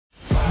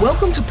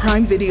Welcome to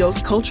Prime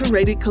Video's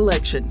Culture-Rated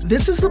Collection.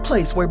 This is the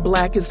place where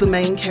Black is the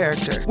main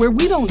character, where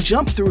we don't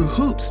jump through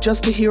hoops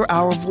just to hear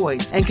our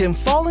voice, and can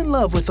fall in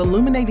love with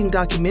illuminating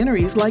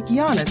documentaries like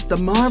Giannis, The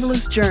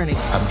Marvelous Journey.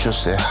 I'm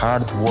just a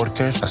hard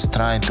worker that's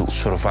trying to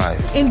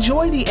survive.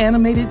 Enjoy the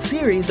animated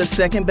series, The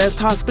Second Best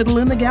Hospital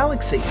in the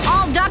Galaxy.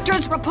 All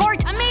doctors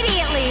report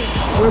immediately!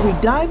 Where we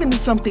dive into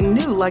something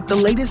new like the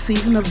latest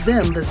season of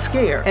Them, The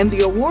Scare, and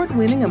the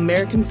award-winning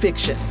American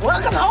Fiction.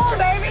 Welcome home,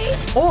 baby!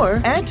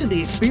 Or add to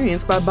the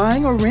experience by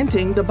buying or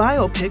renting the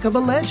biopic of a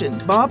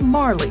legend, Bob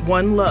Marley,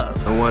 One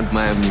Love. I want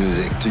my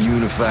music to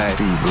unify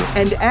people.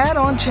 And add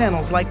on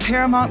channels like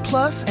Paramount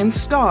Plus and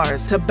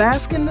Stars to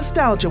bask in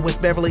nostalgia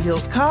with Beverly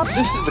Hills Cop.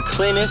 This is the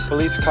cleanest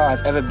police car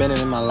I've ever been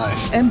in my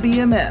life. And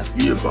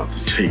BMF. You're about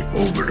to take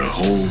over the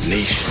whole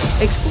nation.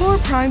 Explore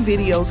Prime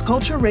Video's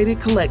Culture-Rated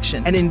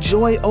Collection and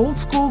enjoy old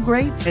school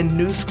greats and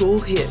new school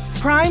hits.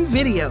 Prime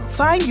Video.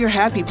 Find your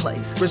happy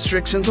place.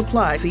 Restrictions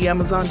apply. See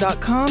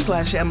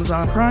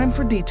Amazon.com/Amazon Prime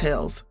for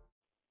details.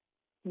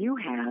 You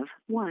have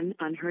one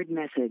unheard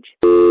message.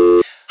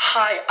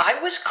 Hi, I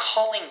was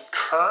calling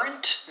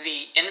Current,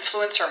 the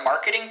influencer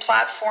marketing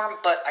platform,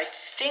 but I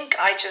think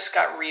I just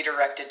got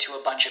redirected to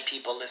a bunch of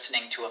people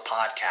listening to a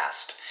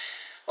podcast.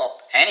 Well,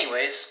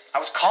 anyways, I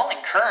was calling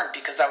Current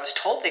because I was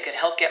told they could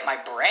help get my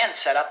brand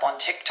set up on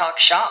TikTok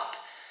Shop,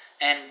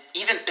 and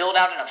even build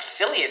out an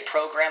affiliate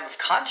program of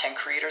content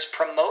creators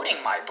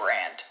promoting my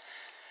brand,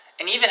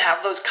 and even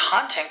have those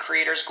content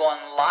creators go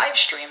on live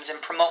streams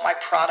and promote my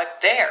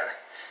product there.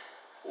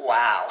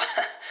 Wow,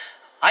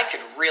 I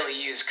could really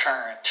use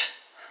Current.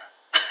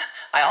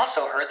 I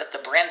also heard that the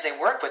brands they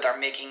work with are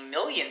making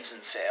millions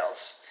in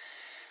sales.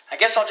 I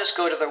guess I'll just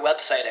go to their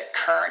website at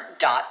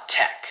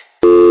current.tech.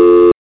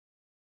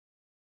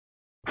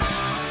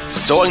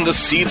 Sowing the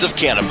seeds of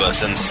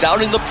cannabis and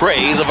sounding the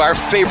praise of our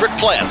favorite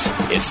plant,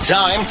 it's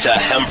time to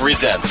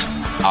Hempresent.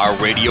 Our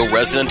radio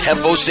resident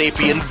hempo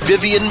sapien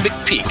Vivian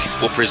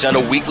McPeak will present a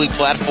weekly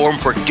platform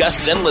for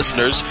guests and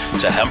listeners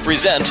to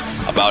Hempresent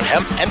about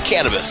hemp and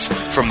cannabis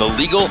from the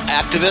legal,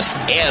 activist,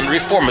 and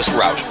reformist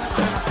route.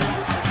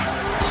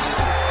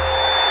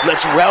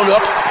 Let's round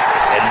up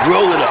and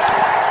roll it up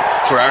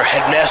for our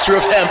headmaster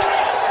of hemp,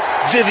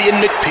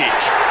 Vivian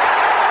McPeak.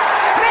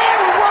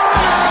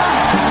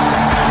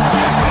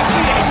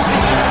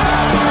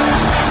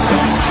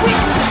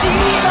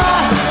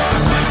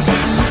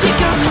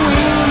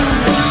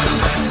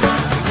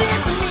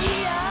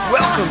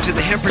 Welcome to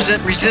the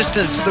Hempresent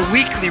Resistance, the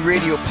weekly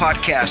radio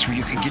podcast where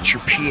you can get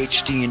your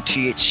PhD in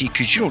THC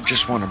because you don't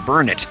just want to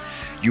burn it,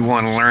 you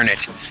want to learn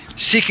it.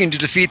 Seeking to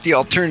defeat the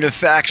alternative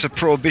facts of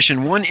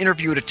prohibition one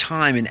interview at a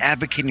time and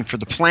advocating for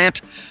the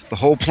plant, the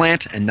whole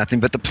plant, and nothing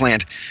but the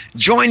plant.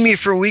 Join me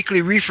for a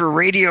weekly reefer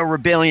radio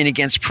rebellion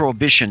against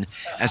prohibition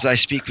as I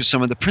speak with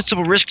some of the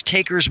principal risk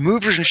takers,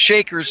 movers and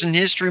shakers, and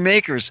history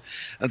makers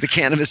of the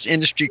cannabis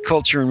industry,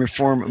 culture, and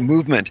reform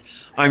movement.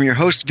 I'm your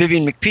host,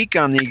 Vivian McPeak.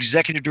 I'm the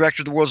executive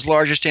director of the world's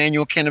largest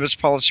annual cannabis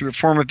policy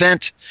reform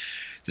event,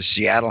 the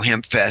Seattle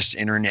Hemp Fest,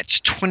 Internet's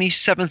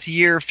 27th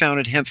year,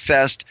 founded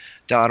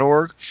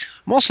hempfest.org.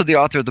 I'm also the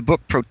author of the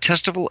book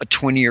Protestival, a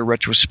 20-year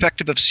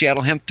retrospective of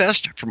Seattle Hemp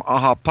Fest from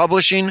AHA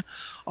Publishing,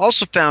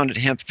 also found at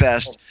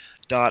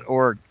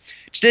hempfest.org.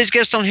 Today's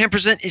guest on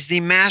Hempresent is the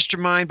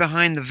mastermind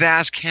behind the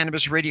vast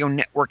cannabis radio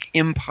network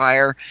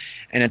empire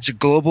and its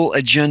global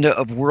agenda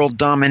of world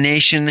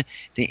domination,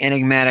 the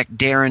enigmatic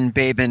Darren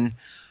Babin.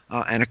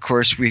 And, of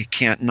course, we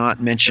can't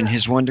not mention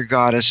his wonder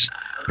goddess,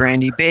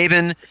 Brandy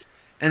Babin.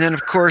 And then,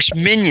 of course,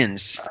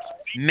 minions,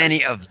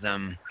 many of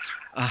them.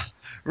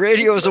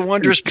 Radio is a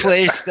wondrous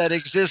place that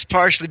exists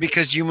partially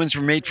because humans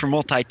were made for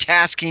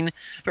multitasking.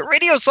 But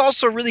radio is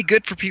also really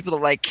good for people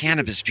that like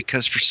cannabis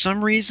because for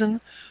some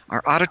reason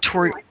our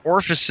auditory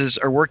orifices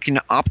are working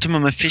to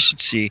optimum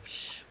efficiency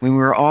when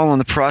we're all in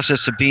the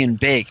process of being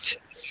baked.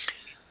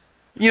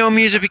 You know,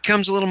 music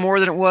becomes a little more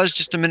than it was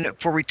just a minute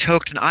before we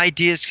toked, and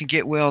ideas can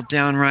get, well,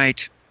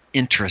 downright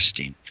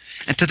interesting.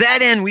 And to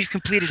that end, we've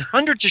completed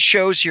hundreds of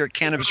shows here at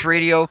Cannabis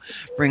Radio,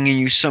 bringing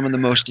you some of the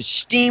most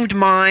esteemed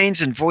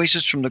minds and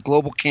voices from the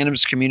global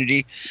cannabis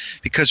community,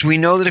 because we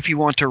know that if you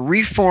want to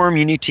reform,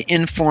 you need to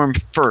inform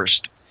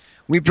first.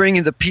 We bring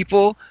you the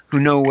people who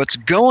know what's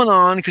going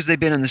on because they've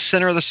been in the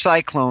center of the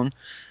cyclone.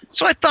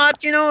 So I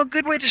thought, a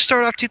good way to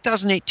start off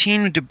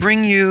 2018 would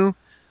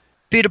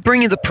be to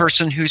bring you the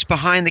person who's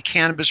behind the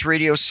Cannabis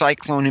Radio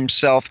cyclone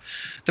himself,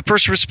 the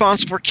person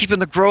responsible for keeping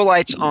the grow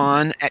lights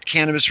on at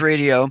Cannabis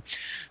Radio.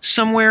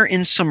 Somewhere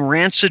in some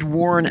rancid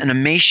warren, an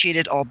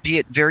emaciated,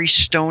 albeit very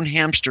stoned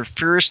hamster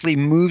furiously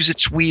moves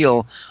its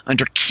wheel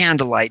under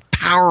candlelight,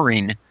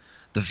 powering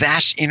the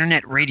vast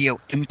internet radio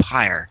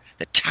empire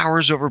that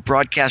towers over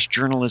broadcast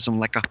journalism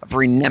like a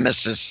hovering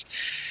nemesis,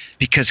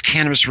 because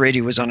Cannabis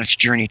Radio is on its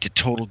journey to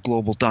total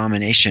global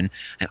domination.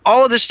 And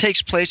all of this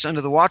takes place under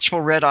the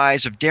watchful red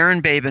eyes of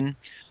Darren Babin,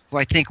 who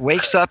I think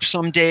wakes up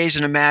some days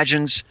and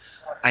imagines,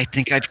 I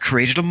think I've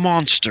created a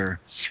monster.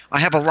 I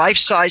have a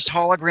life-sized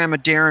hologram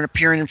of Darren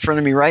appearing in front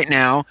of me right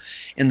now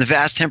in the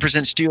vast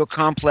Hempresent studio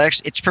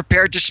complex. It's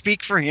prepared to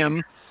speak for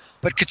him.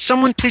 But could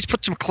someone please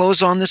put some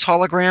clothes on this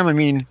hologram? I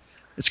mean,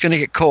 it's going to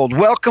get cold.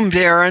 Welcome,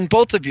 Darren,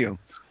 both of you,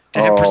 to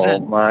Hemp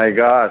Present. Oh, my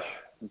gosh.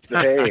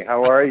 Hey,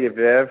 how are you,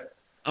 Viv?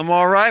 I'm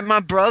all right, my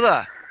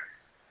brother.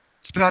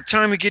 It's about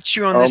time we get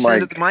you on this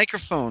end of the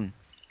microphone.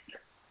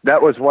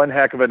 That was one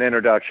heck of an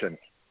introduction.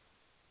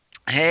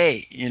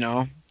 Hey, you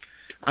know,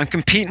 I'm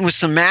competing with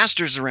some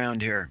masters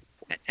around here.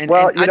 And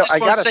I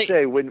got to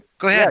say, when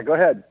go ahead. Yeah, go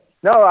ahead.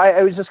 No,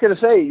 I was just going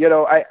to say, you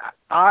know,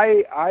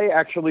 I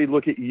actually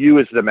look at you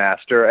as the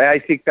master. And I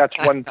think that's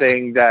one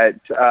thing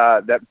that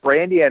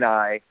Brandy and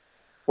I,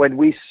 when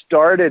we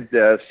started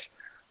this,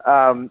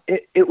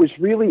 it was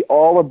really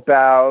all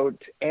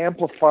about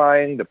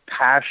amplifying the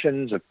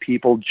passions of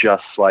people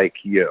just like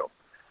you.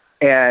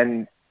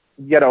 And,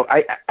 you know,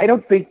 I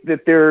don't think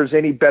that there's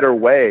any better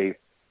way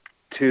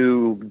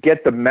to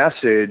get the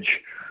message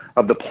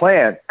of the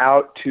plant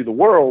out to the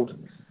world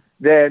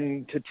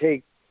than to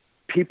take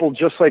people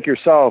just like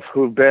yourself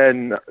who've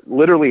been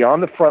literally on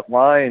the front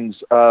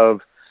lines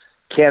of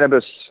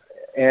cannabis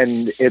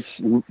and its,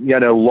 you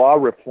know, law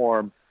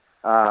reform,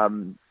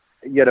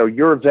 you know,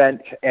 your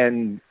event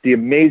and the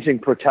amazing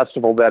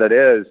protestival that it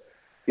is,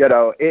 you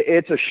know,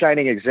 it's a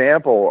shining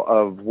example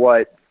of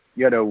what,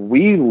 you know,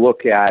 we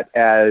look at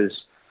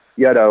as,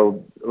 you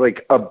know,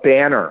 like a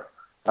banner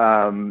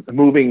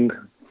moving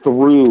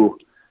through,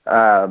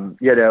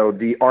 you know,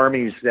 the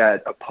armies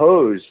that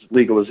oppose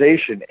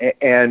legalization.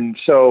 And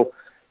so,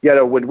 you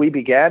know, when we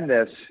began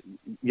this,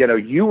 you know,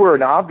 you were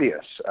an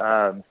obvious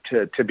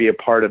to be a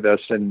part of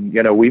this. And,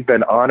 you know, we've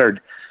been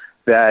honored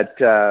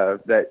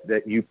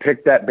that you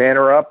picked that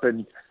banner up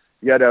and,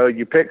 you know,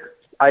 you picked,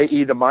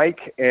 i.e. the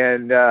mic,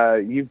 and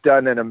you've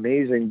done an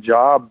amazing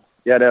job,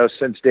 you know,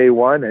 since day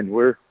one. And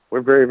we're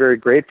very, very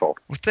grateful.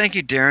 Well, thank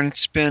you, Darren.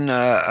 It's been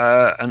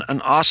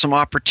an awesome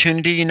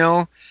opportunity. You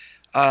know,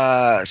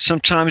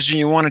 sometimes when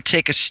you want to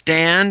take a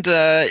stand,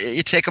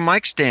 you take a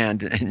mic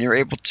stand, and you're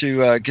able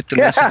to get the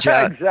message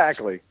out.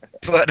 Exactly.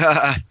 But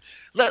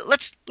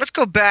let's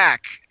go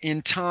back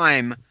in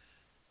time.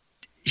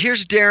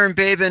 Here's Darren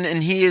Babin,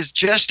 and he is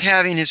just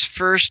having his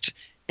first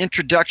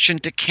introduction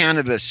to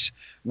cannabis.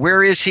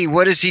 Where is he?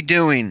 What is he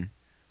doing?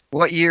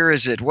 What year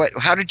is it?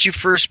 How did you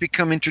first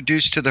become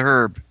introduced to the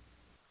herb?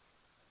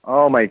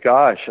 Oh my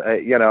gosh!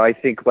 You know, I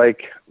think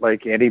like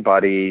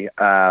anybody,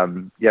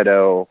 you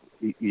know,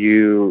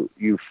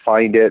 you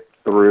find it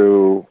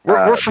through.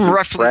 We're from through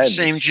roughly friends.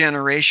 the same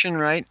generation,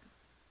 right?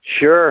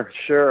 Sure.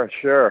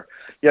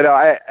 You know,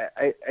 I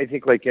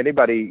think like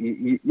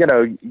anybody, you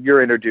know,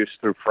 you're introduced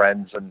through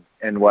friends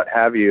and what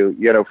have you.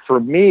 You know, for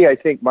me, I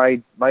think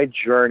my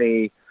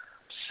journey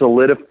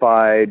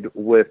solidified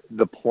with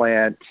the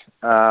plant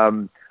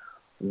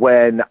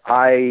when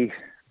I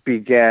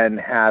began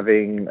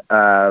having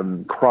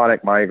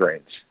chronic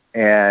migraines.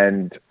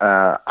 And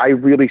I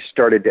really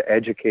started to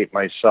educate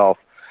myself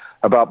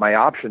about my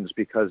options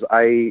because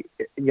I,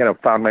 you know,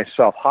 found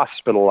myself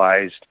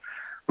hospitalized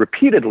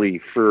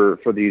repeatedly for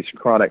these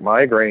chronic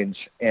migraines.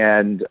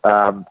 And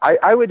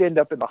I would end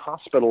up in the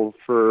hospital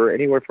for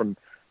anywhere from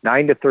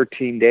 9 to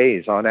 13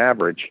 days on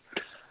average,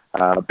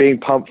 being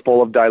pumped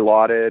full of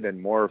Dilaudid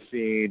and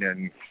morphine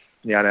and,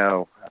 you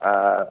know,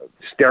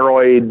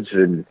 steroids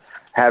and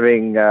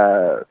having,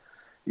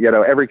 you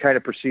know, every kind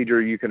of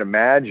procedure you can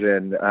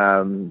imagine,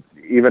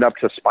 even up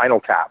to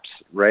spinal taps,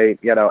 right?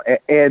 You know,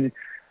 and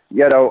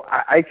you know,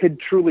 I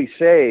could truly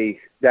say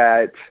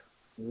that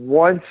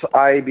once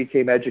I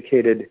became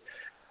educated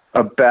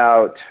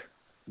about,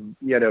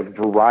 you know,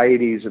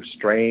 varieties of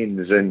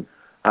strains and,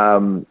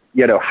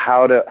 you know,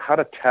 how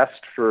to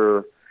test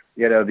for,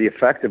 you know, the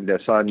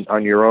effectiveness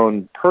on your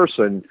own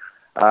person,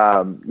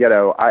 you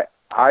know,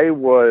 I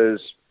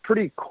was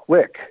pretty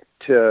quick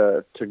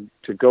to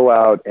go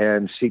out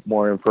and seek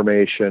more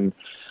information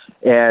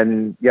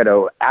and, you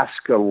know,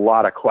 ask a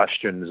lot of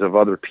questions of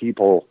other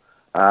people,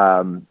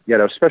 you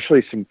know,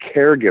 especially some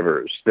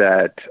caregivers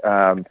that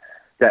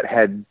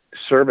had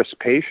service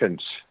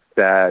patients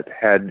that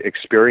had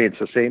experienced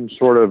the same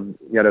sort of,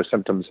 you know,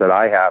 symptoms that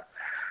I have.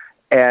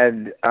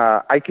 And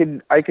I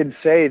can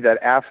say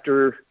that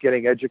after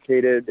getting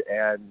educated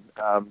and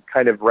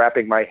kind of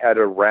wrapping my head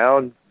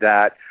around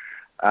that,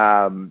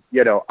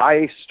 you know,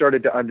 I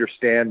started to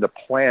understand the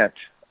plant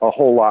a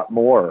whole lot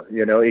more.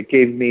 You know, it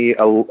gave me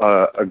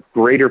a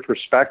greater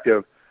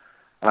perspective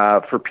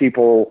for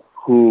people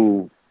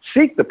who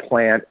seek the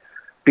plant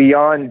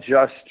beyond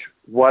just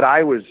what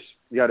I was,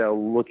 you know,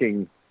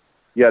 looking,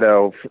 you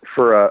know,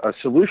 for a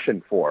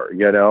solution for.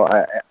 You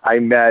know, I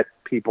met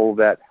people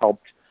that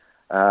helped,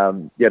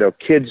 you know,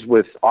 kids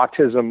with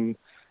autism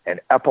and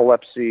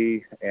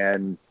epilepsy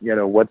and, you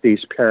know, what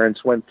these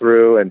parents went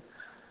through. And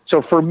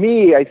so for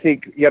me, I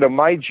think, you know,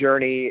 my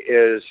journey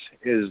is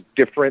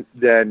different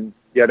than,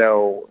 you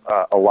know,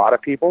 a lot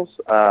of people's.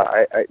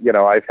 You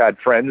know, I've had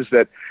friends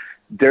that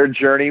their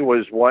journey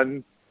was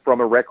one from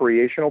a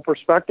recreational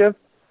perspective.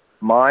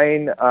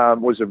 Mine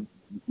was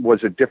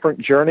a different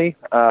journey.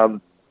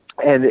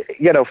 And,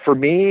 you know, for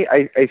me,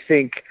 I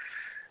think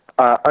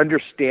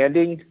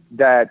understanding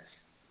that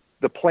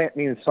the plant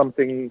means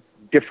something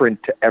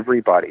different to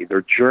everybody.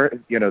 Their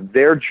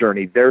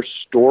journey, their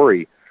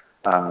story.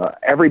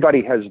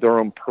 Everybody has their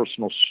own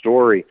personal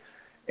story.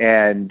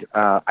 And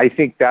I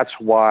think that's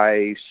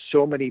why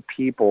so many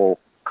people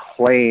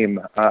claim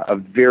a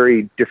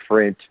very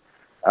different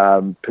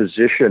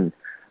position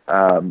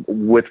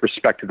with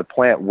respect to the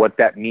plant, what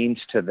that means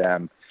to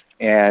them.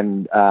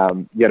 And,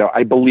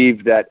 I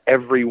believe that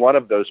every one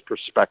of those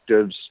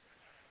perspectives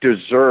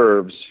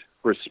deserves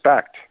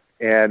respect.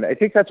 And I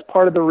think that's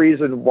part of the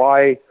reason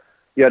why,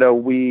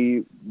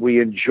 we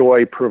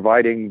enjoy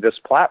providing this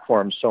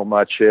platform so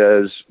much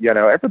is,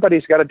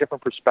 everybody's got a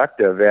different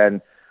perspective,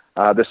 and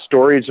the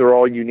stories are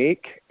all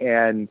unique.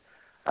 And,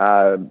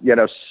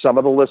 some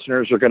of the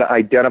listeners are going to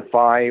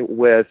identify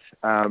with,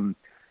 some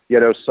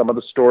of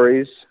the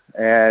stories,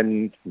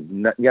 and,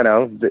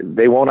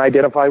 they won't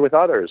identify with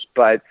others.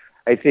 But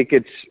I think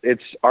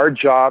it's our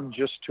job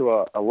just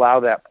to allow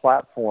that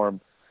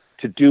platform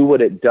to do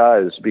what it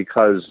does,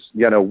 because,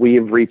 we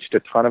have reached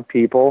a ton of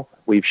people.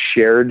 We've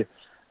shared,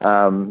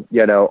 a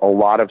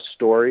lot of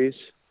stories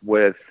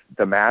with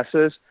the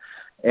masses.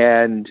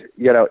 And,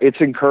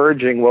 it's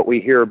encouraging what we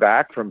hear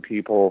back from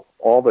people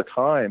all the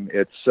time.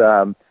 It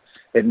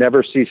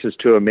never ceases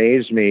to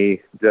amaze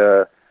me,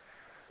 the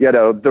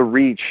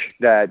reach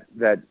that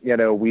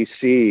we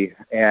see,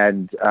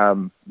 and,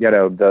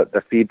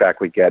 the feedback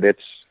we get. It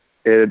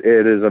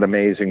is an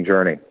amazing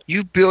journey.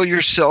 You bill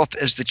yourself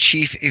as the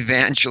chief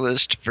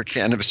evangelist for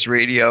Cannabis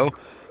Radio.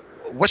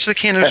 What's the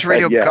Cannabis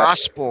Radio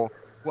gospel?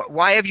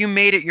 Why have you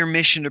made it your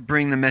mission to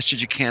bring the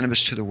message of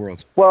cannabis to the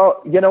world?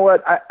 Well, you know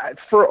what?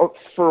 For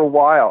a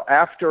while,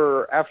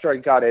 after I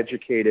got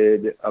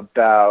educated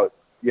about,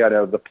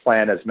 the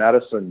plant as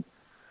medicine,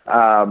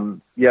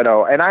 and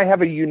I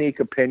have a unique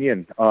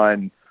opinion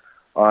on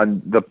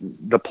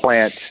the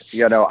plant.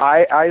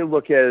 I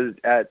look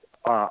at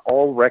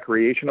all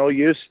recreational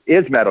use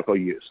is medical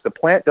use. The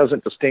plant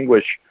doesn't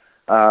distinguish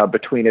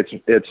between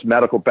its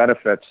medical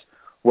benefits,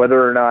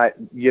 whether or not,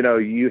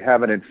 you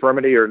have an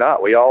infirmity or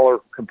not. We all are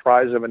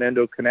comprised of an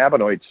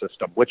endocannabinoid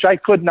system, which I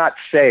could not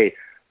say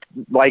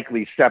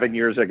likely 7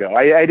 years ago.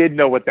 I didn't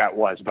know what that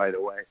was, by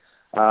the way.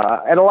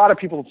 And a lot of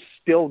people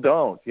still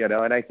don't,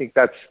 and I think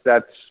that's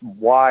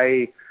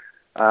why,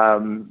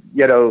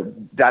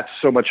 that's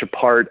so much a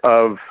part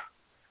of,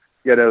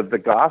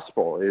 the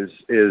gospel is,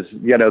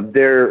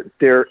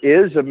 there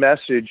is a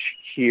message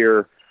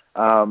here.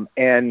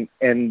 And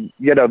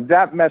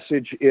that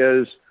message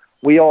is,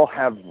 we all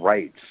have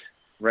rights,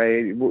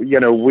 right?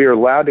 We're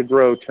allowed to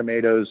grow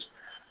tomatoes,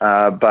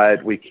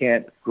 but we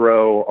can't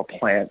grow a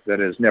plant that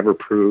has never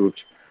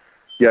proved,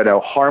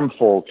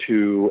 harmful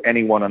to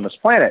anyone on this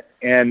planet.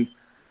 And,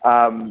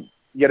 I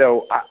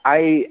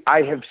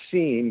have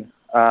seen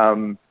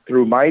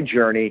through my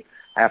journey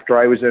after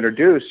I was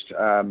introduced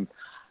to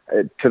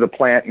the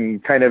plant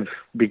and kind of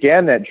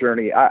began that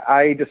journey,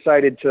 I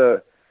decided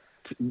to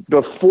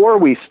before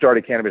we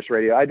started Cannabis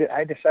Radio,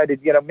 I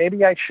decided,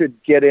 maybe I should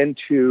get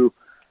into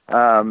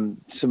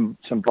some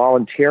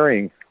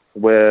volunteering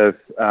with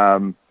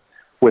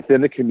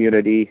within the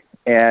community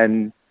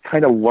and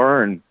kind of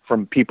learn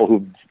from people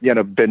who've,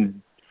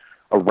 been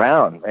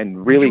around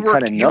and really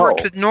kind of know. You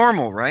worked with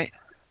NORML, right?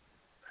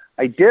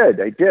 I did.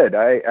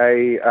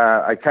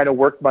 I kind of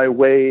worked my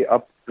way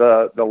up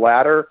the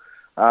ladder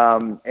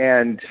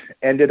and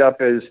ended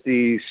up as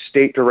the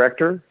state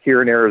director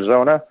here in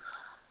Arizona.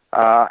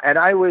 And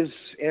I was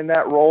in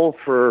that role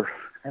for,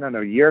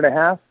 a year and a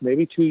half,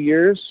 maybe 2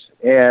 years.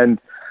 And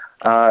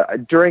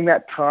during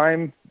that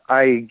time,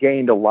 I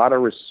gained a lot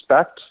of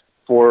respect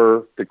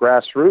for the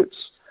grassroots.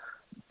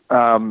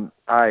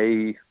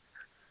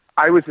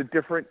 I was a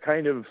different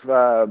kind of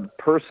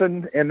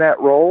person in that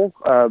role.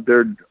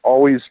 There'd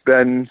always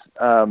been,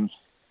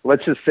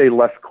 let's just say,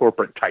 less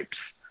corporate types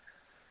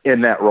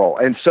in that role.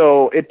 And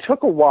so it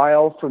took a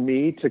while for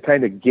me to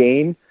kind of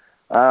gain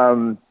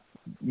some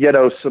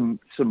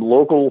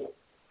local,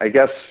 I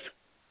guess,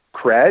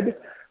 cred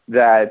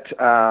that,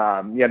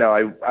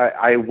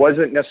 I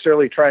wasn't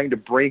necessarily trying to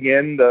bring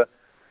in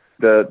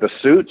the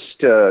suits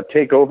to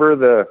take over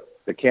the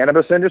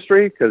cannabis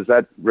industry, because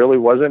that really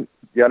wasn't,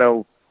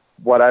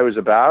 what I was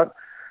about.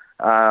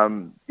 I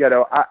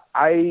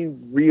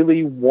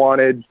really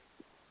wanted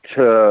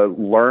to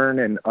learn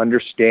and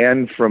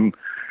understand from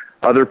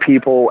other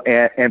people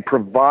and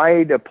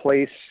provide a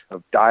place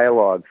of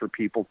dialogue for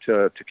people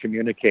to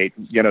communicate.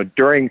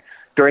 During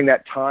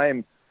that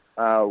time,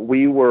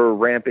 we were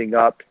ramping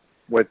up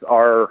with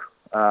our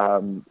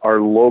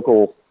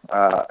local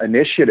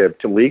initiative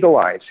to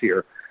legalize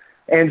here.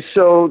 And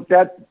so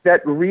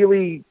that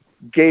really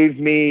gave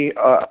me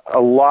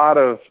a lot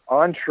of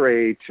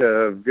entree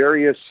to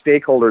various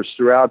stakeholders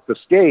throughout the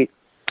state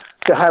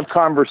to have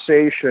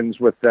conversations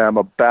with them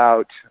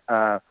about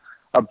how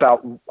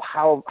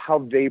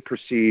they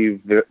perceive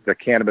the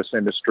cannabis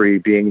industry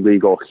being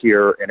legal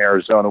here in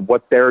Arizona,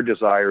 what their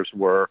desires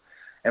were,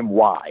 and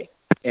why.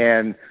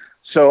 And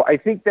so I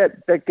think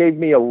that gave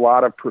me a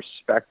lot of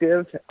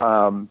perspective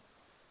to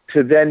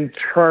then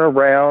turn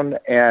around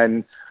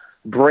and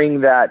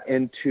bring that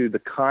into the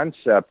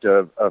concept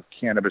of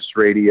cannabis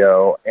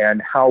radio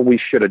and how we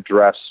should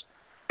address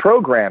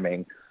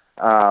programming.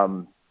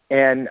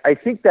 And I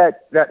think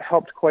that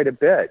helped quite a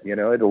bit. You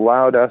know, it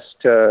allowed us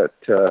to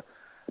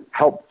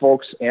help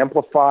folks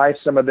amplify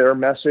some of their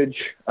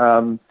message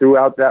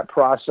throughout that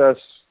process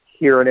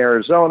here in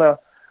Arizona.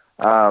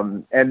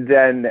 And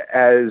then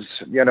as,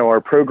 you know, our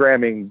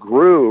programming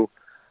grew,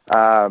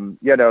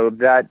 you know,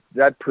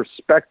 that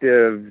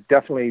perspective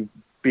definitely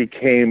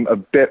became a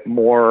bit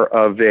more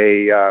of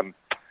a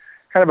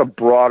kind of a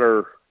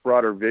broader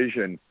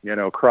vision, you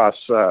know, across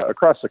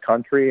the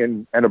country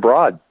and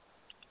abroad.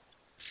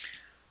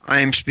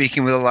 I am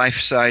speaking with a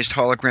life-sized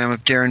hologram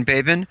of Darren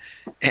Babin,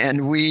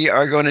 and we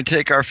are going to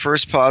take our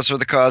first pause for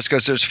the cause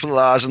because there's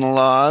flaws in the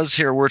laws.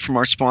 Hear a word from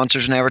our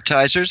sponsors and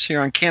advertisers here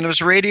on Cannabis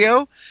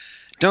Radio.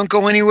 Don't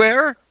go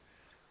anywhere.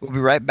 We'll be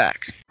right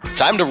back.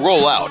 Time to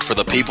roll out for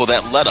the people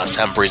that let us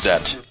hemp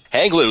present.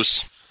 Hang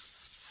loose.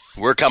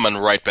 We're coming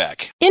right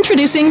back.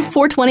 Introducing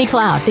 420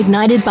 Cloud,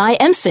 ignited by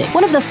MSIG,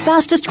 one of the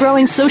fastest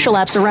growing social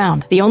apps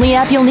around. The only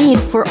app you'll need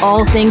for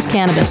all things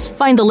cannabis.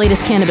 Find the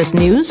latest cannabis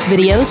news,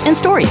 videos, and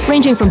stories,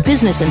 ranging from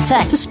business and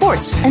tech to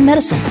sports and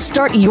medicine.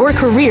 Start your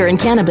career in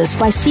cannabis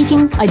by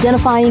seeking,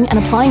 identifying, and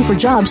applying for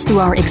jobs through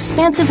our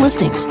expansive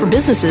listings. For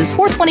businesses,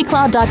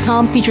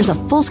 420cloud.com features a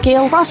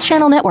full-scale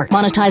cross-channel network,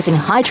 monetizing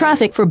high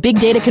traffic for big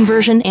data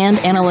conversion and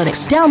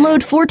analytics.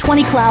 Download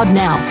 420 Cloud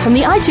now from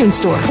the iTunes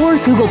Store or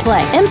Google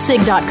Play.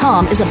 MSIG.com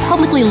is a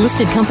publicly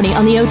listed company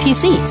on the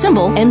OTC,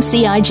 symbol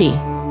MCIG.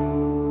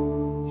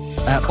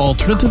 At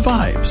Alternative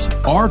Vibes,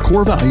 our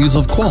core values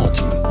of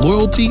quality,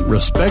 loyalty,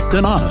 respect,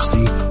 and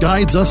honesty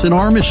guides us in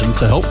our mission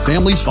to help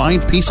families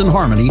find peace and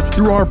harmony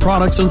through our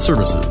products and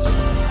services.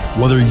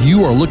 Whether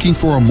you are looking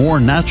for a more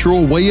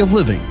natural way of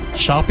living,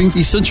 shopping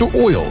essential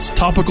oils,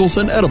 topicals,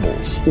 and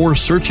edibles, or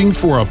searching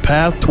for a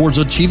path towards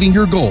achieving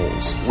your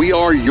goals, we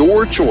are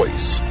your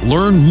choice.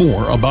 Learn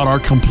more about our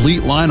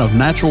complete line of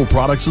natural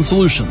products and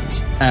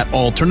solutions at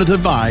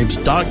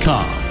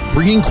AlternativeVibes.com.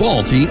 Bringing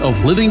quality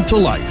of living to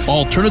life.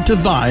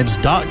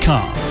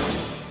 AlternativeVibes.com.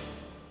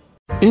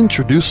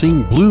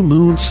 Introducing Blue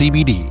Moon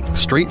CBD,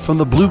 straight from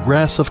the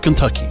bluegrass of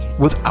Kentucky.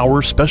 With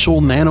our special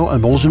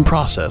nano-emulsion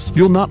process,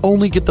 you'll not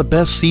only get the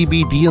best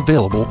CBD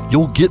available,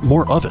 you'll get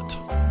more of it.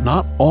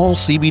 Not all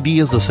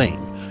CBD is the same.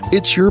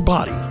 It's your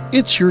body.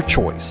 It's your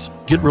choice.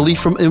 Get relief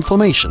from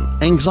inflammation,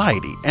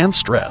 anxiety, and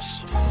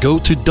stress. Go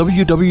to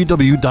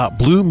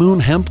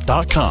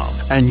www.bluemoonhemp.com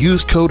and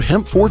use code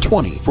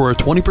HEMP420 for a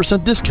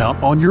 20%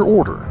 discount on your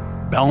order.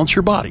 Balance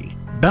your body.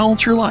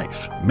 Balance your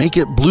life. Make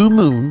it Blue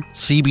Moon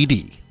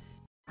CBD.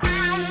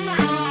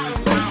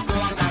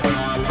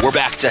 We're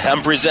back to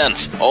Hemp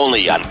Present,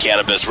 only on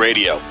Cannabis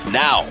Radio.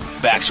 Now,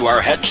 back to our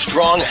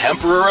headstrong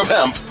Emperor of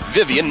Hemp,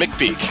 Vivian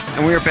McPeak.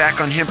 And we're back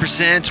on Hemp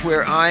Present,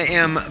 where I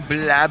am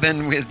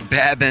blabbing with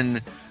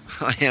Babin.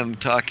 I am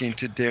talking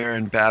to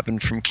Darren Babin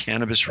from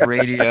Cannabis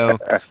Radio.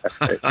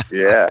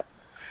 Yeah.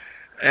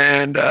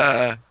 And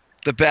the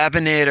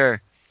Babinator.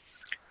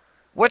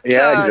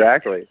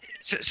 Exactly.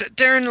 So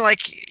Darren,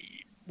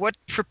 what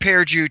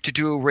prepared you to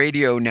do a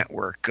radio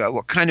network?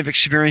 What kind of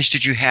experience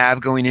did you have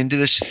going into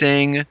this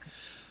thing?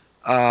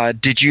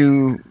 Did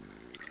you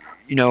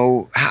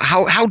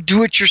how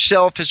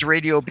do-it-yourself has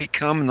radio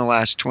become in the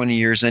last 20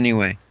 years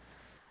anyway?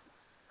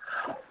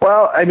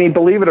 Well, I mean,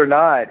 believe it or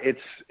not,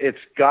 it's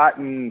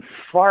gotten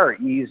far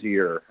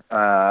easier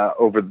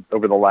over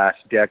the last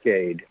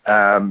decade.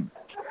 I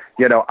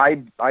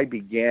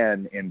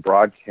began in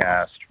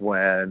broadcast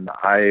when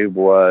I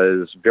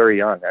was very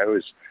young. I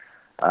was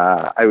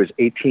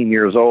 18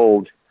 years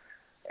old,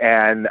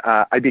 and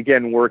I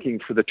began working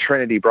for the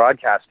Trinity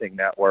Broadcasting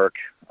Network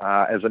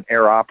as an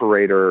air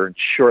operator, and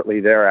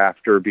shortly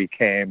thereafter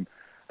became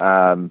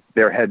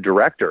their head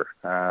director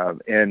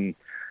in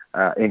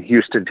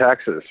Houston,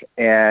 Texas.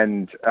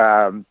 And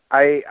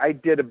I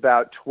did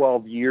about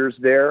 12 years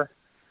there.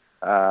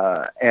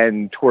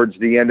 And towards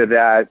the end of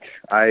that,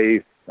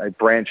 I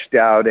branched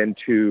out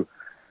into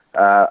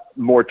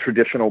more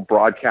traditional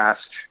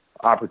broadcast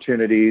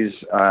opportunities.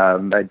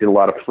 I did a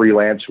lot of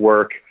freelance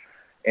work,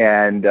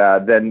 and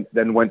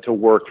then went to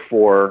work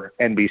for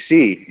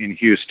NBC in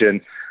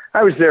Houston.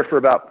 I was there for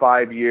about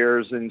 5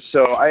 years, and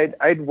so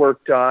I'd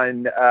worked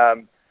on a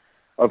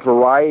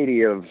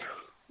variety of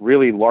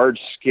really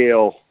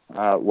large-scale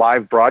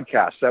live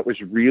broadcasts. That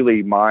was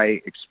really my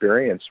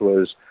experience,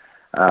 was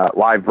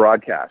live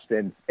broadcast,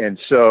 and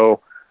so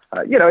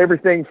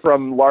everything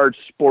from large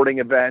sporting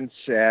events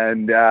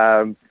and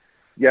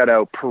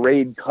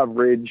parade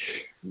coverage.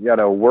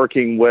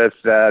 Working with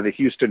the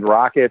Houston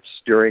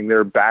Rockets during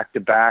their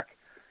back-to-back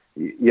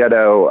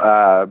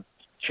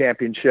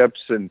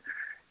championships, and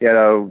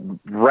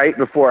right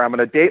before, I'm going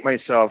to date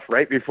myself,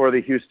 right before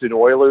the Houston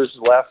Oilers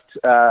left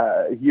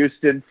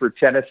Houston for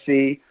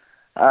Tennessee.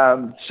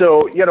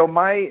 So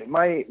my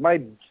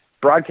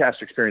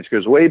broadcast experience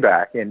goes way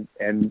back, and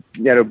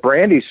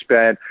Brandy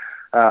spent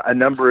a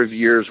number of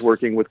years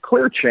working with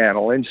Clear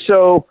Channel, and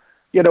so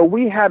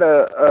we had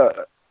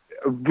a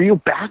real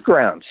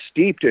background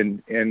steeped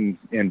in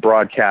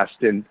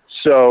broadcast, and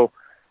so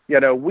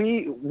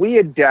we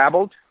had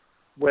dabbled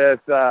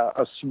with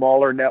a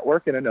smaller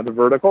network in another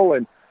vertical,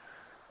 and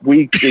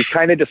we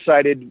kind of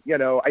decided,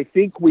 I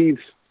think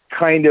we've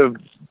kind of,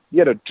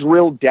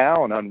 drilled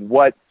down on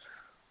what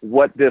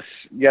this,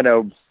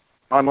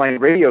 online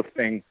radio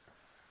thing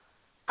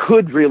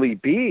could really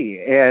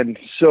be. And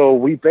so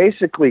we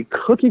basically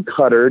cookie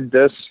cuttered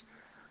this,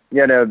 this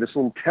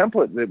little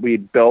template that we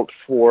built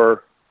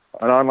for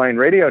an online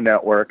radio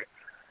network.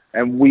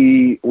 And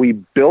we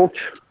built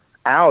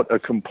out a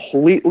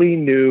completely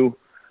new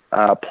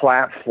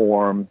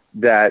platform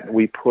that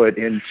we put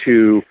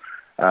into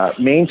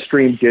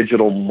mainstream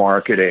digital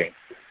marketing.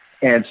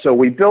 And so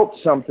we built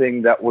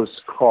something that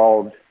was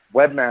called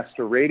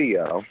Webmaster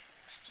Radio.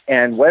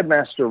 And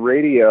Webmaster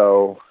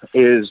Radio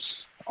is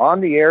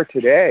on the air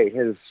today,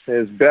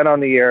 has been on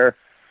the air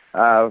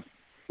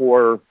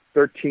for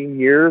 13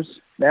 years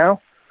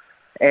now.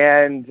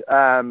 And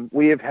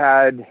we have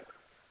had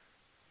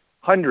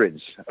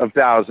hundreds of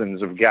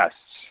thousands of guests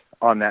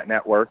on that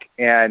network.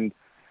 And,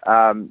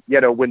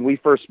 when we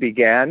first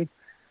began,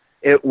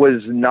 it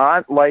was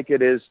not like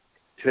it is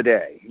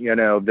today.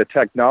 The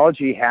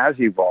technology has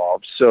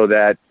evolved so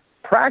that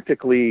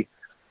practically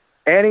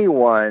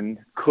anyone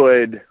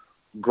could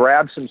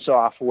grab some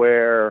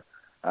software,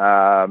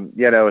 a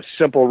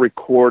simple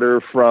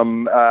recorder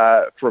from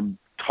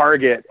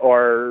Target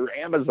or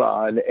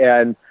Amazon,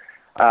 and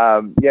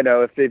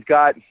if they've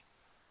got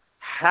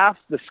half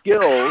the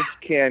skills,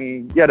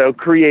 can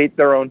create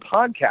their own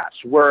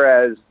podcast.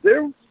 Whereas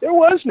there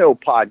was no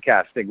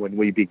podcasting when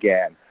we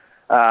began.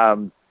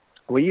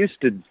 We used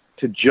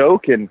to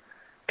joke and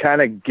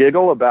kind of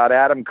giggle about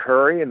Adam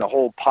Curry and the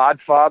whole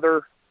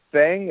Podfather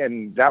thing,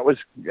 and that was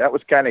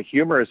kind of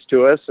humorous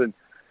to us. And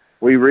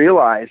we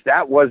realized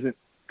that wasn't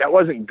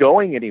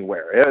going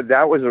anywhere.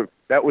 That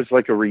was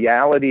like a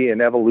reality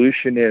and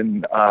evolution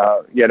in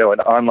an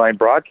online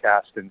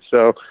broadcast. And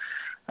so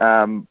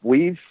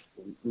we've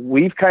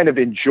kind of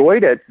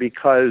enjoyed it,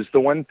 because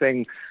the one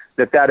thing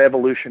that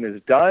evolution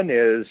has done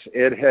is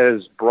it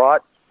has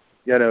brought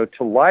to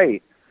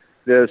light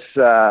this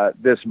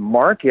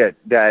market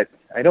that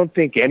I don't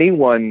think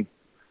anyone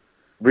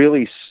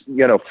really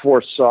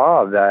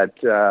foresaw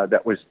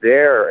that was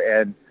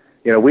there. And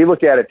we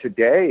look at it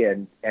today,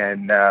 and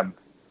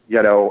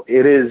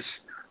it is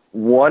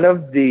one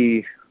of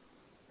the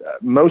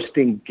most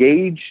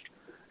engaged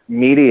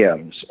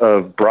mediums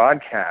of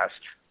broadcast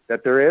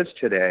that there is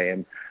today.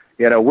 And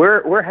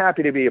we're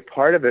happy to be a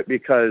part of it,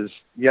 because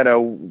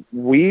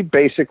we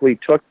basically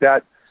took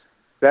that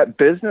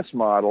business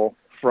model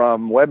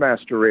from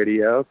Webmaster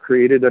Radio,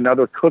 created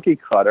another cookie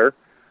cutter,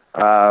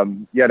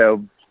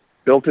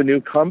 built a new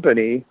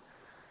company,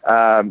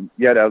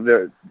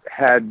 there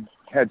had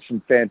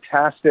some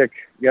fantastic,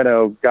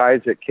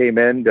 guys that came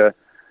in to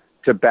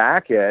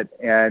back it.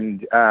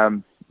 And,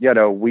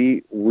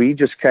 we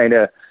just kind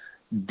of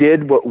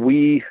did what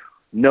we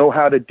know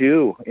how to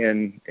do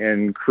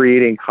in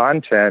creating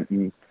content.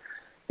 And,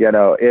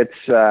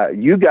 it's,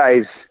 you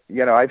guys,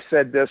 I've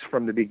said this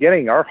from the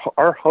beginning, our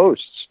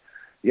hosts,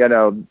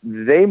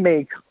 they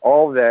make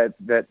all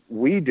that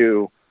we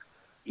do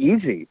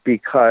easy,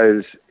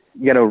 because,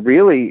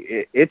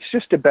 really it's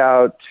just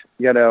about,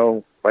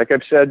 like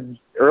I've said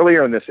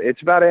earlier in this,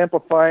 it's about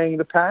amplifying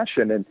the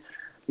passion. And,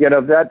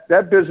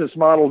 that business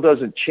model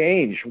doesn't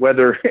change,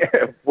 whether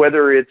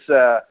it's,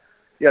 a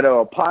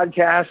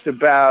podcast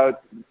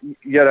about,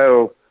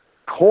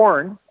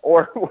 corn,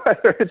 or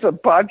whether it's a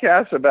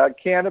podcast about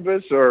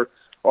cannabis or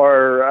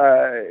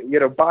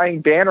buying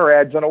banner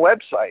ads on a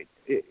website.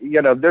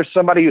 There's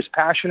somebody who's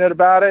passionate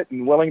about it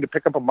and willing to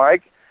pick up a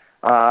mic.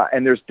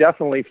 And there's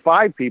definitely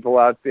 5 people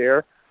out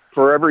there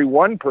for every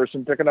one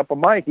person picking up a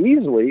mic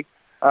easily.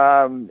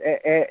 And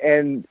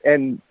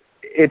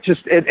it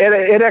just, it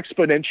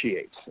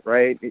exponentiates,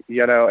 right?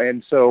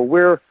 And so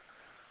we're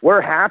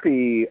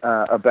happy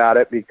about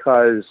it,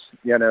 because,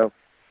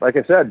 like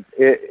I said,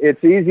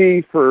 it's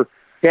easy for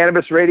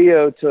cannabis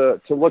radio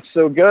to look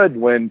so good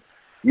when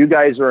you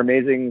guys are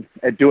amazing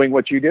at doing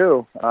what you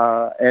do.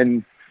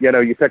 And,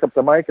 you pick up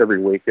the mic every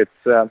week.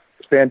 It's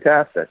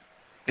fantastic.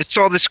 It's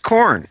all this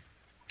corn.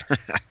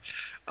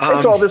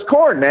 It's all this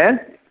corn, man.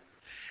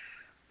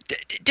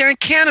 Darren,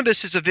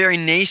 cannabis is a very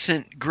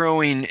nascent,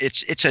 growing.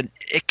 It's an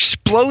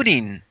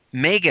exploding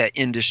mega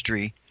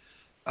industry.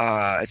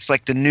 It's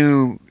like the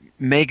new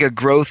mega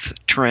growth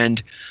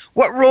trend.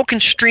 What role can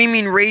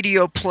streaming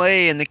radio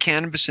play in the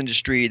cannabis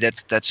industry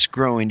that's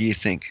growing, do you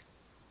think?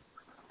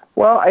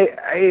 Well,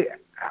 I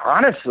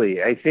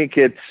honestly, I think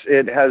it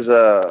has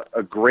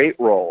a great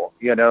role.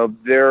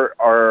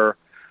 There are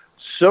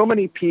so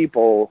many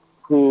people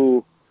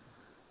who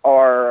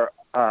are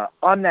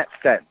on that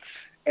fence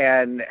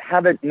and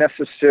haven't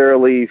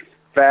necessarily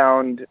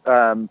found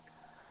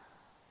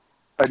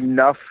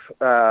enough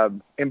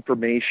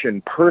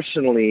information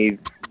personally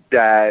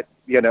that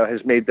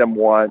has made them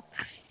want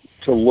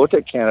to look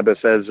at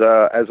cannabis as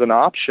an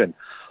option,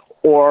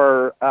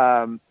 or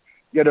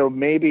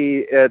maybe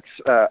it's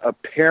a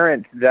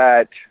parent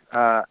that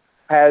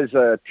has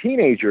a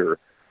teenager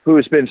who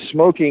has been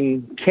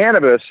smoking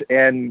cannabis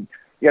and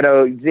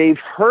they've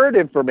heard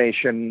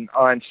information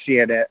on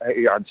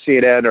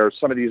CNN or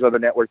some of these other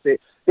networks.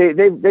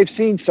 They've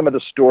seen some of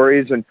the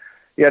stories, and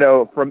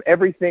from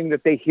everything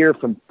that they hear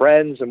from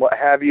friends and what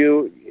have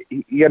you,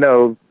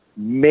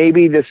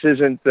 maybe this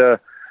isn't the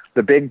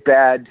big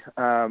bad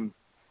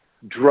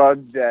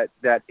drug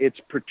that it's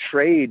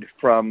portrayed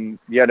from,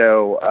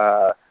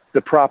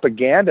 the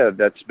propaganda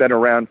that's been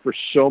around for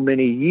so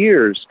many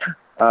years,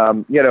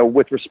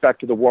 with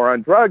respect to the war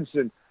on drugs.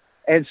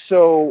 And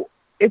so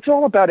it's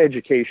all about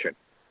education.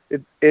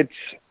 It's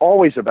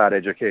always about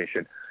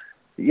education.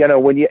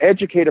 When you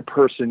educate a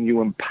person, you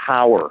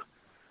empower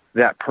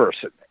that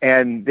person,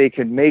 and they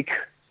can make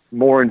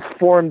more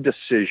informed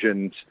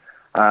decisions.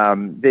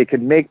 They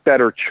can make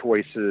better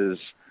choices.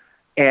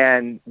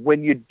 And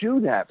when you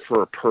do that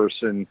for a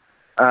person,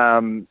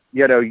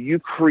 you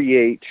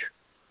create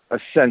a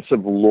sense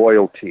of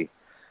loyalty.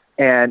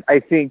 And I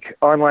think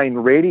online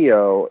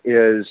radio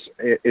is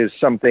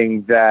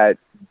something that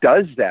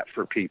does that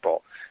for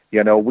people.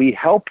 We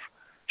help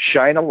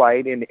shine a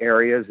light in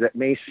areas that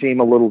may seem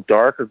a little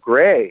dark or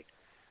gray.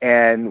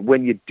 And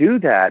when you do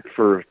that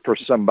for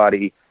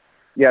somebody,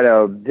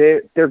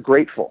 they're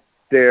grateful.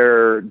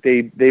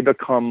 They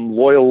become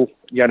loyal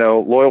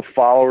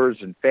followers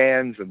and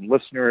fans and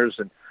listeners,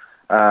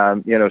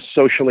 and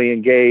socially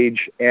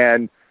engaged.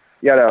 And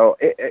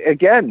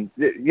again,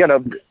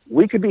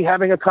 we could be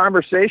having a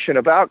conversation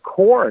about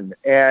corn,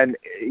 and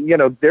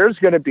there's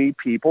going to be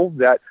people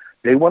that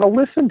they want to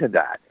listen to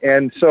that.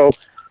 And so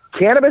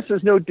cannabis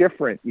is no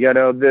different.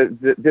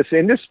 This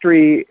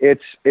industry,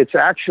 it's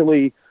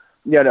actually,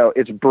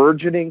 it's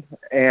burgeoning,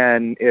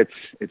 and it's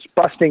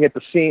busting at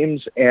the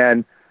seams.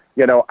 And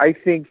I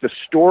think the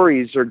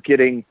stories are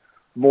getting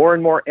more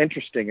and more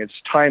interesting as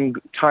time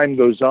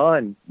goes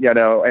on.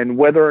 And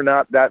whether or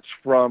not that's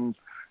from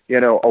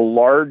a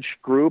large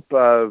group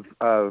of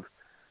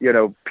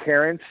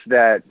parents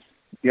that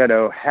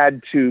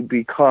had to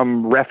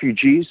become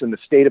refugees in the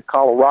state of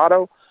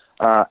Colorado,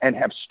 and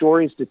have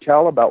stories to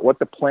tell about what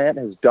the plant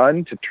has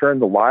done to turn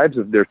the lives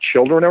of their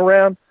children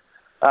around,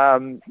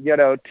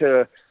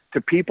 to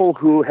people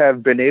who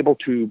have been able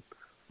to,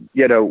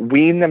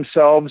 wean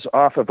themselves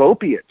off of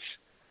opiates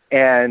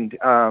and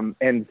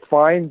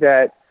find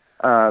that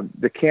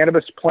the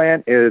cannabis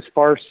plant is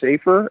far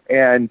safer,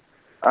 and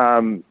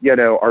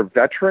our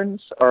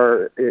veterans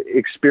are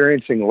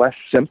experiencing less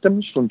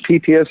symptoms from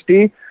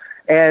PTSD,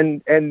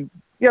 and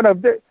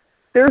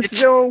there's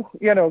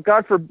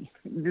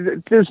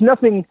there's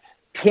nothing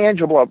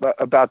tangible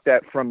about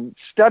that from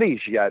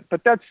studies yet,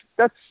 but that's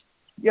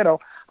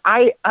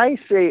I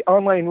say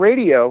online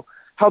radio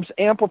helps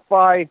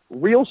amplify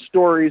real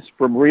stories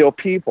from real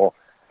people.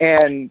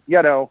 And,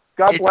 God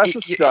bless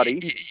the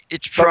study.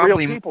 It's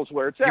probably, real people's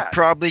where it's you're at.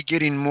 probably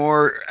getting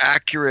more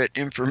accurate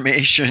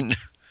information,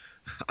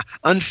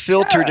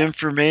 unfiltered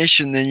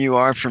information than you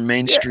are from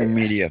mainstream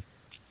media.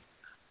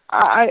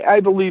 I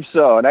believe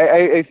so. And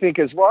I think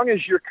as long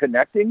as you're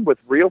connecting with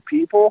real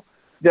people,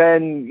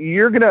 then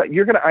you're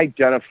gonna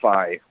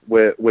identify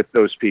with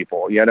those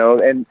people,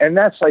 and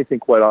that's, I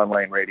think, what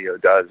online radio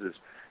does is,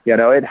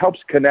 it helps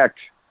connect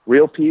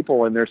real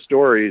people and their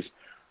stories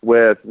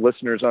with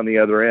listeners on the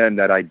other end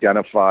that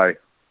identify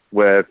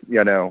with,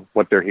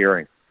 what they're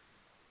hearing.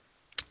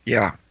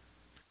 Yeah.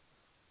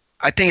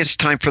 I think it's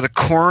time for the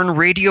Corn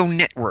Radio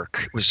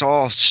Network. It was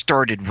all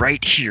started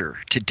right here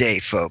today,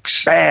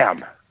 folks. Bam.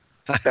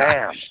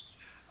 Bam.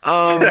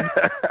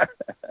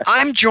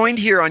 I'm joined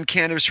here on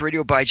Cannabis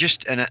Radio by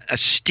just an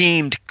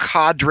esteemed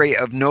cadre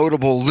of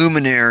notable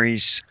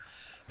luminaries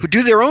who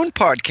do their own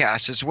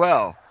podcasts as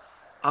well.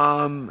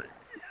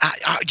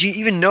 Do you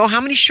even know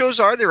how many shows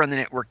are there on the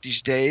network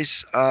these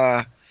days?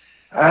 I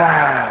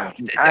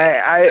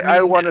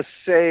want to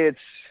say it's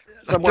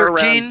somewhere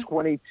 13? around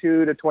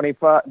 22 to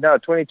 25. No,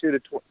 22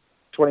 to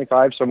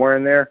 25, somewhere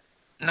in there.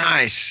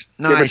 Nice.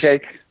 Give or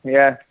take.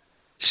 Yeah.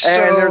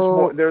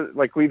 So, and there's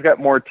we've got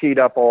more teed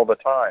up all the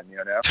time,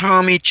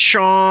 Tommy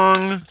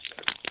Chong.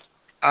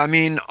 I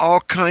mean, all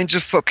kinds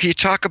of folk. Can you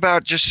talk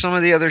about just some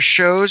of the other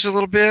shows a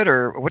little bit,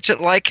 or what's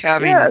it like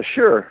having? Yeah,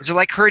 sure. Is it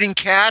like herding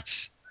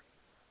cats?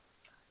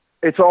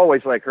 It's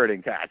always like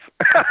herding cats.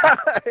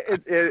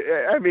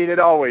 It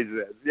always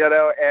is,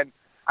 and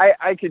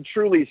I can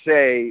truly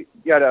say,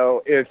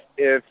 if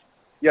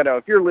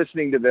you're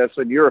listening to this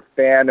and you're a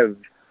fan of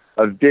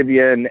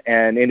Vivian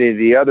and any of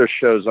the other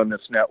shows on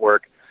this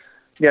network,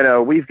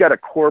 we've got a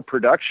core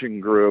production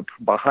group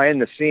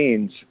behind the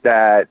scenes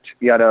that,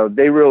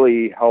 they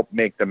really help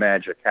make the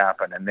magic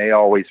happen, and they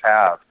always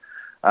have.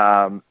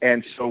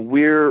 And so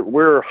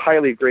we're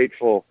highly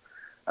grateful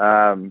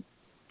to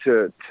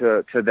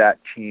that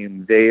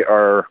team.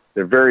 They're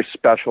very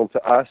special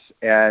to us,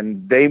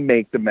 and they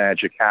make the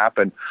magic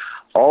happen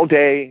all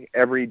day,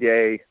 every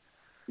day,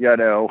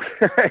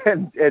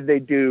 and they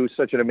do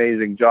such an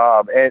amazing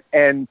job.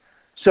 And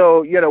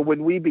so,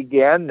 when we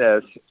began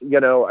this,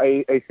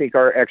 I think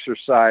our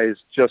exercise,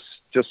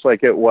 just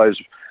like it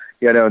was,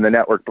 in the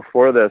network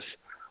before this,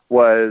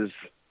 was,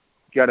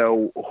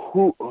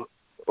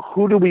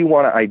 who do we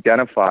want to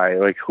identify?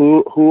 Like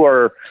who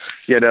are,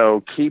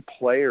 key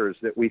players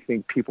that we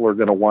think people are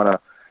going to want to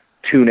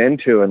tune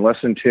into and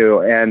listen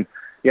to. And,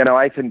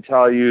 I can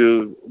tell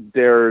you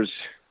there is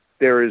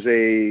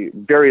a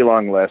very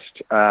long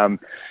list.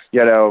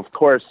 Of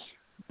course,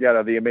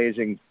 the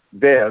amazing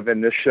Viv,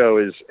 and this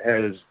show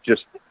has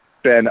just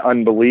been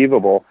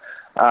unbelievable.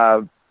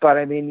 But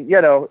I mean,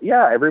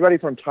 everybody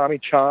from Tommy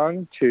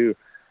Chong to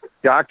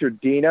Dr.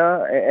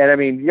 Dina, and I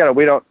mean,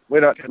 we don't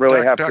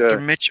really have Dr. to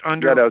Mitch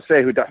Under,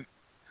 say who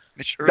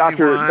Mitch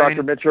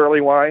Dr. Mitch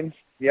Earlywine.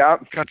 Yeah,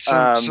 got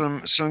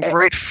some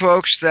great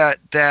folks that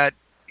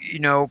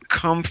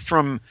come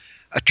from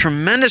a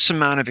tremendous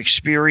amount of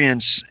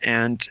experience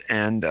and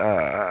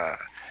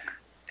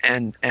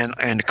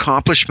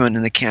accomplishment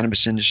in the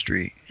cannabis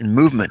industry and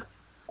movement.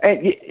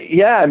 And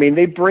I mean,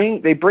 they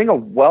bring a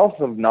wealth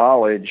of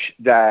knowledge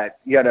that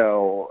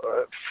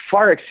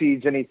far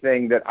exceeds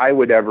anything that I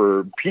would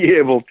ever be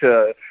able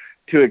to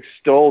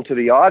extol to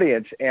the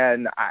audience.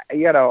 And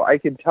I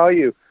can tell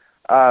you,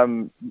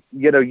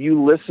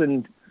 you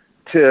listen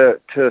to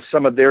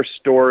some of their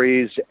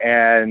stories,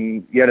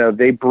 and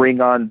they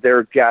bring on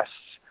their guests,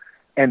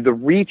 and the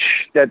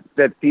reach that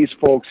these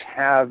folks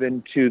have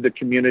into the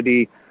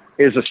community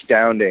is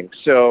astounding.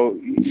 So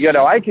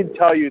I can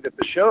tell you that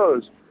the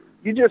shows,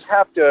 you just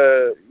have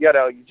to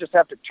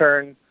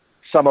turn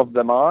some of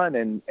them on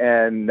and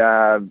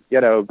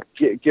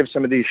give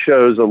some of these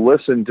shows a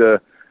listen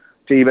to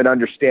even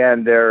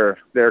understand their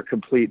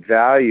complete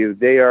value.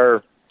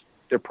 They're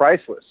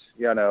priceless.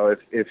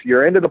 If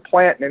you're into the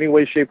plant in any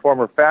way, shape,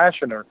 form, or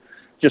fashion, or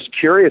just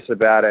curious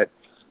about it,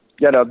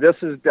 this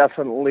is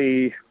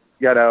definitely,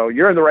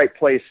 you're in the right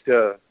place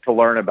to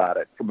learn about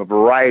it from a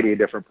variety of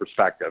different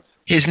perspectives.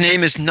 His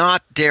name is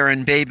not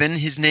Darren Babin.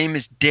 His name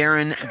is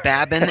Darren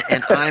Babin,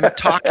 and I'm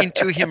talking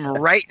to him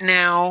right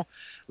now,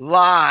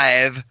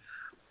 live,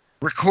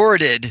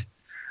 recorded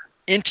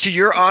into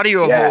your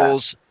audio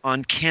holes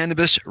on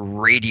Cannabis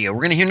Radio. We're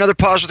going to hear another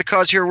pause for the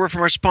cause, here a word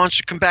from our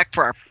sponsor. Come back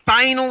for our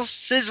final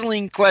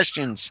sizzling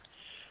questions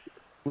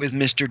with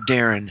Mr.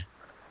 Darren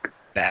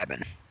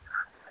Babin.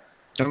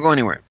 Don't go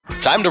anywhere.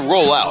 Time to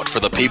roll out for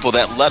the people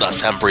that let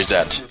us hemp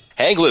present.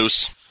 Hang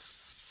loose.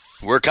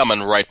 We're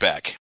coming right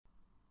back.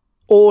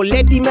 Oh,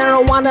 let the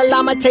marijuana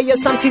llama tell you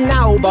something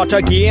now about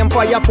a game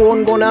for your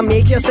phone gonna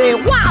make you say,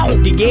 wow!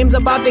 The game's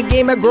about the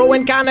game of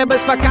growing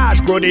cannabis for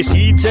cash. Grow the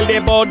seed, sell the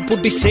bud,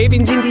 put the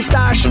savings in the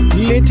stash.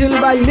 Little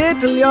by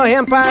little, your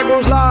empire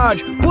grows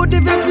large. Put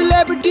the big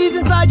celebrities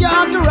inside your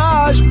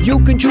entourage. You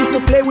can choose to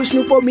play with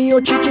Snoop or me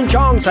or Cheech and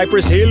Chong,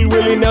 Cypress Hill,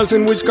 Willie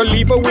Nelson, Wiz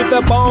Khalifa with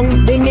a bong.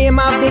 The name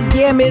of the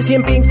game is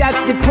Hemp Inc.,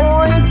 that's the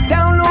point.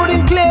 Download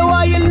and play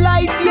while you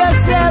light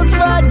yourself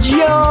a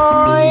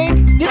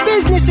joint. The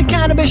business of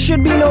cannabis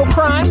should be no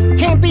crime.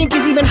 Hemp Inc.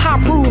 is even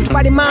hot-proofed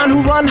by the man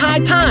who run High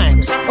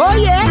Times. Oh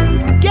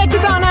yeah? Get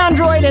it on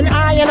Android and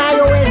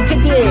iOS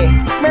today.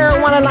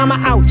 Marijuana llama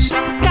out.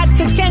 Got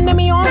to tend to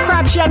me own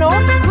crops,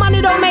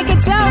 Money don't make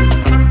itself.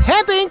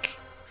 Hemp Inc.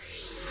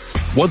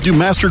 What do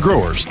master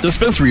growers,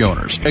 dispensary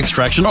owners,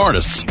 extraction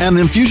artists, and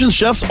infusion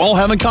chefs all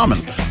have in common?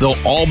 They'll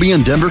all be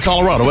in Denver,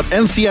 Colorado at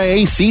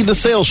NCIA Seed the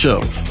Sales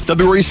Show,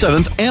 February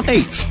 7th and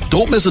 8th.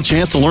 Don't miss a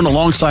chance to learn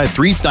alongside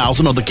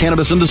 3,000 of the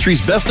cannabis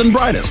industry's best and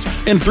brightest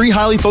in 3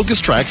 highly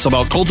focused tracks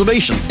about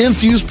cultivation,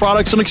 infused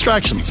products and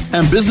extractions,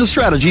 and business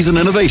strategies and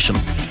innovation.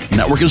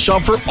 Network and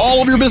shop for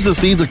all of your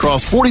business needs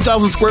across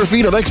 40,000 square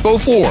feet of Expo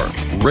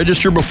 4.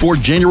 Register before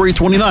January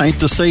 29th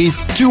to save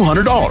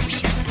 $200.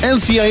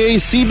 NCIA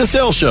Seed the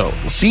Sales Show,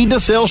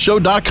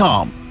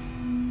 seedthesaleshow.com.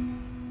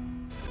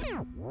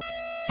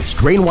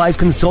 Strainwise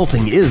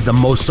Consulting is the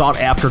most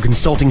sought-after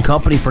consulting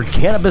company for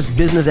cannabis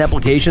business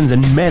applications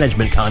and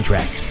management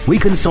contracts. We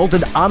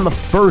consulted on the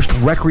first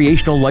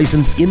recreational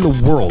license in the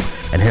world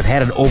and have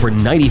had an over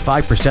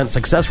 95%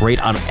 success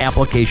rate on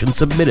applications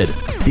submitted.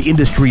 The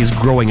industry is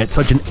growing at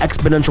such an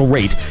exponential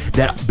rate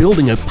that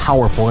building a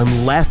powerful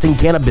and lasting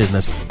cannabis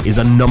business is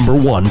a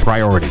 #1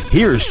 priority.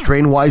 Here's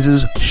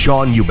Strainwise's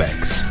Sean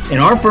Eubanks. In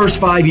our first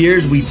 5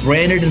 years, we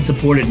branded and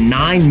supported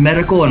 9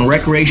 medical and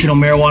recreational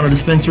marijuana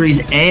dispensaries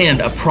and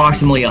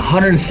approximately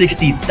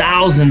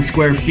 160,000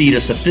 square feet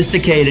of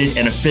sophisticated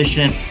and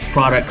efficient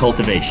product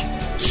cultivation.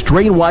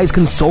 Strainwise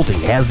Consulting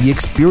has the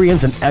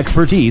experience and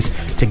expertise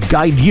to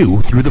guide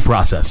you through the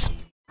process.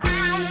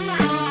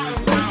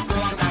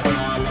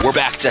 We're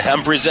back to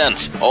Hemp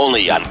Present,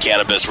 only on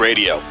Cannabis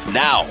Radio.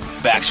 Now,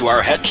 back to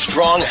our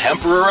headstrong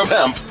Emperor of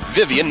Hemp,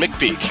 Vivian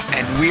McPeak.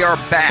 And we are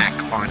back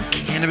on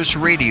Cannabis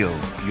Radio,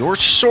 your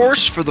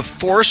source for the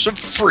force of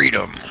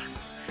freedom,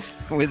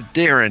 with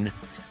Darren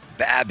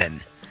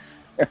Babin.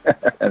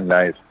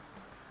 Nice.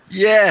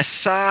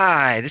 Yes,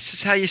 this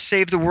is how you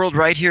save the world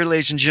right here,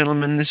 ladies and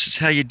gentlemen. This is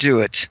how you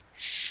do it.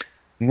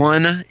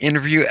 One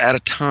interview at a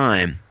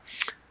time.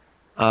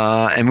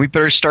 And we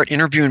better start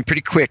interviewing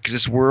pretty quick because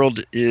this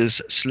world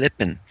is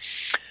slipping.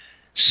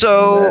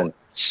 So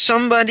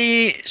some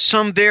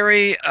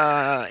very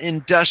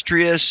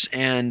industrious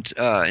and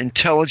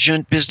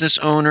intelligent business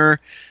owner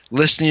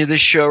listening to this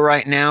show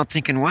right now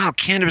thinking, wow,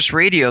 Cannabis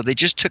Radio, they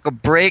just took a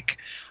break.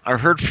 I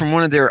heard from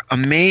one of their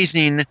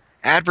amazing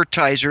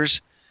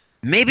advertisers.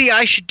 Maybe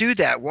I should do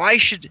that. Why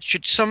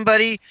should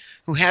somebody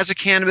who has a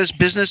cannabis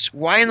business,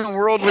 why in the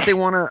world would they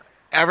want to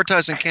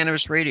advertise on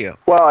Cannabis Radio?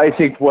 Well, I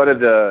think one of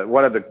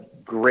the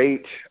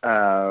great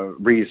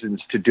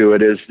reasons to do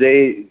it is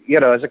they,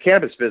 as a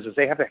cannabis business,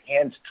 they have their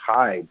hands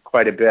tied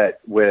quite a bit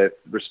with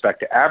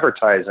respect to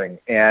advertising.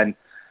 And,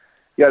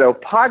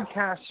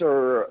 podcasts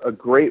are a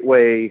great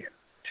way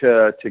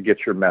to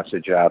get your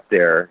message out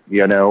there.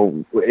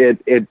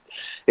 It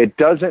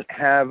doesn't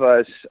have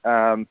us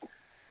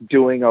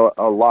doing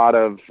a lot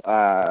of,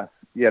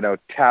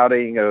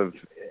 touting of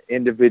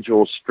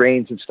individual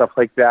strains and stuff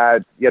like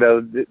that.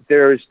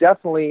 There's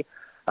definitely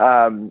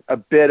a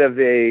bit of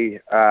a,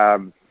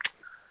 a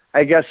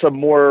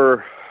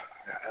more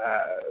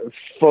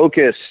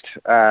focused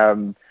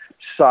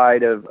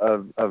side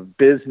of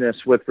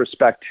business with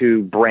respect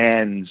to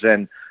brands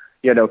and,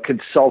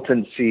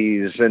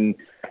 consultancies and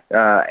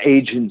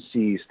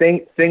agencies,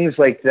 things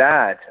like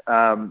that.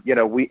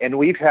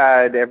 We've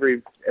had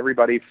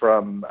everybody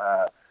from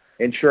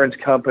insurance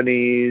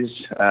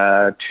companies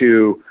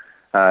to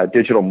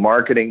digital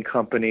marketing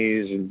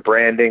companies and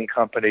branding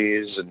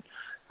companies and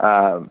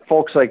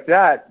folks like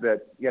that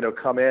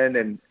come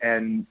in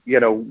and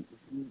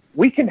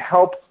we can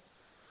help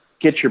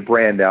get your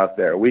brand out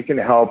there. We can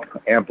help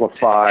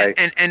amplify.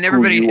 And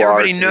everybody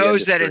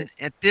knows that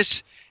at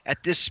this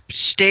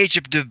stage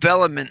of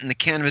development in the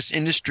cannabis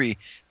industry,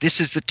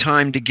 this is the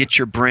time to get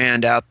your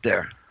brand out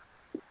there.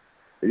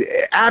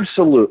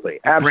 Absolutely.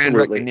 Brand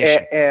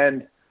recognition.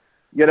 And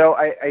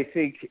I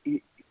think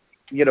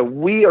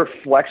we are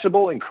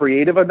flexible and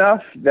creative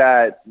enough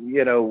that,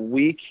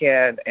 we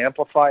can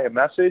amplify a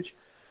message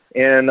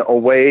in a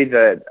way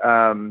that,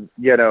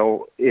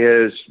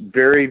 is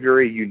very,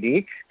 very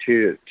unique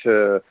to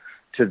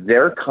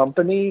their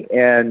company.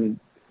 And,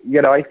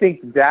 I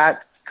think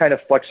that kind of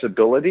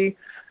flexibility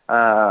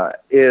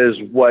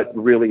is what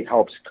really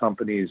helps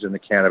companies in the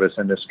cannabis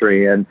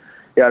industry. And,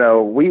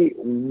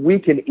 we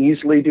can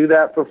easily do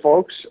that for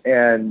folks.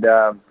 And,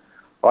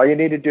 all you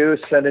need to do is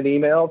send an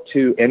email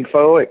to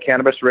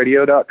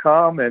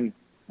info@cannabisradio.com, and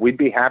we'd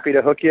be happy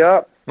to hook you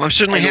up. Well, I'm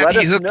certainly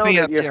happy you hooked me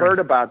up there. You heard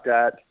about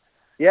that.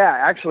 Yeah,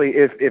 actually,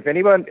 if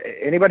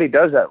anybody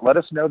does that, let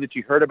us know that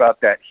you heard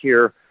about that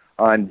here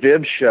on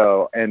Viv's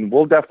show, and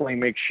we'll definitely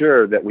make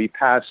sure that we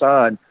pass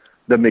on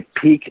the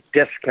McPeak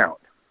discount.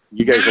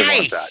 You guys will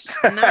want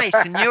that. Nice.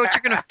 And you know what?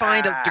 You're going to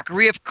find a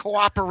degree of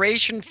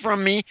cooperation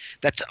from me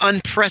that's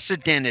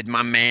unprecedented,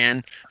 my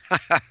man.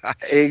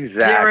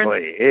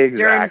 Exactly.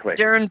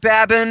 Darren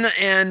Babin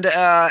and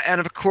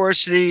of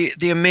course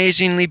the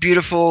amazingly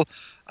beautiful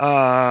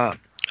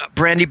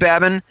Brandy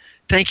Babin.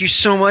 Thank you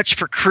so much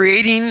for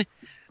creating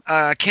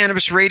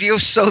Cannabis Radio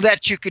so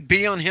that you could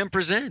be on Hemp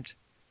Present.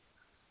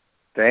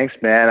 Thanks,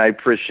 man. I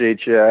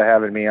appreciate you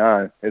having me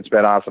on. It's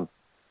been awesome.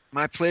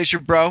 My pleasure,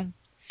 bro.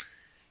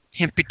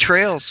 Hempy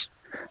Trails.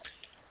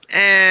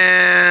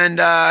 And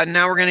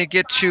now we're going to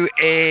get to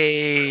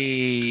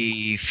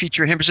a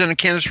feature, Hemp Present on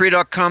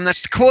CannabisRadio.com.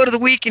 That's the quote of the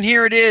week, and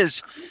here it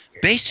is.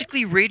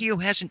 Basically, radio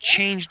hasn't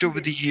changed over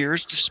the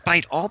years.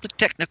 Despite all the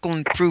technical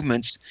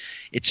improvements,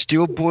 it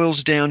still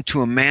boils down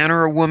to a man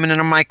or a woman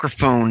and a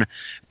microphone,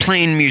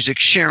 playing music,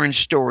 sharing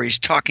stories,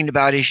 talking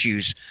about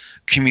issues,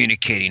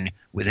 communicating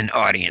with an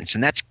audience.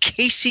 And that's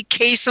Casey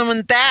Kasem,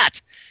 and that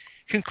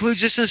concludes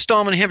this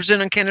installment of Hemp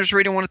Present on Cannabis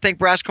Radio. I want to thank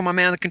Brasco, my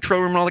man in the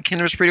control room, and all the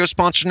Cannabis Radio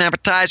sponsors and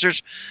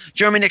advertisers.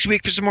 Join me next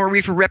week for some more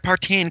reefer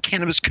repartee and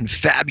cannabis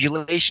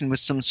confabulation with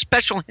some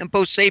special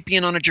Hempo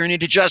Sapien on a journey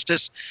to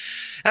justice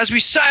as we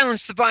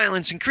silence the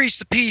violence, increase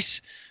the peace,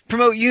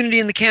 promote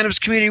unity in the cannabis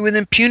community with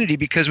impunity,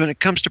 because when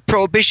it comes to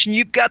prohibition,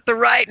 you've got the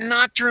right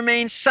not to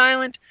remain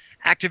silent.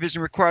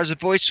 Activism requires a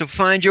voice, so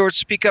find yours.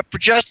 Speak up for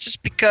justice,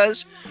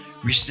 because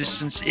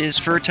resistance is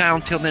fertile.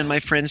 Until then, my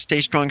friends, stay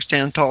strong,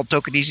 stand tall,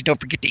 take it easy. Don't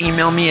forget to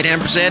email me at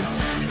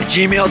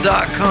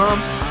hemppresent@gmail.com.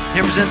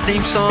 Hemp Present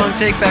theme song,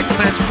 Take Back the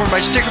Plants, performed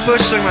by Sticker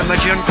Bush, sung by a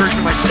much young version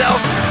of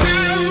myself.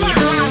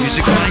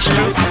 Music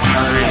maestro is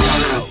out.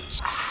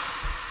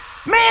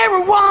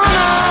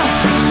 Marijuana,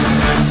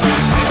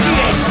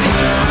 THC,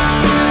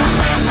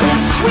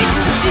 sweet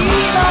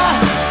sativa,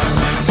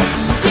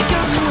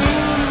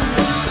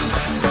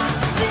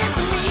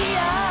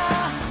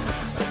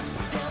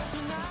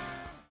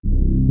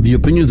 The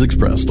opinions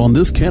expressed on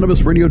this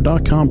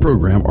CannabisRadio.com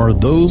program are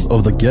those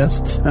of the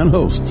guests and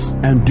hosts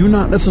and do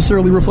not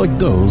necessarily reflect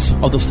those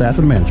of the staff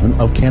and management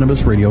of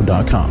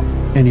CannabisRadio.com.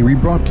 Any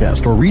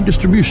rebroadcast or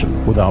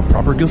redistribution without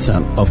proper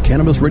consent of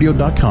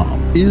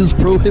CannabisRadio.com is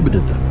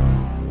prohibited.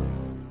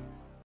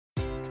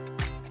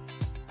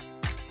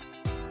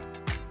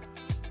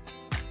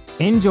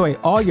 Enjoy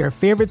all your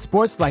favorite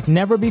sports like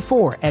never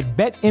before at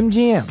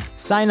BetMGM.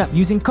 Sign up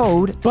using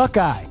code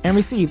Buckeye and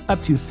receive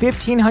up to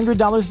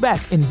 $1,500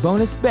 back in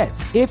bonus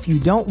bets if you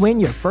don't win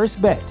your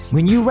first bet.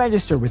 When you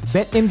register with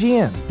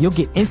BetMGM, you'll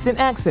get instant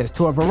access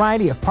to a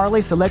variety of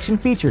parlay selection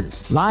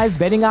features, live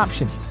betting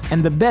options,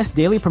 and the best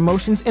daily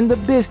promotions in the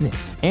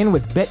business. And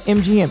with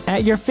BetMGM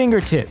at your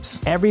fingertips,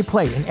 every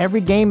play and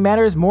every game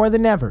matters more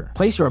than ever.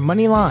 Place your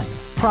money line,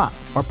 prop,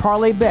 or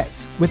parlay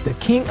bets with the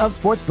king of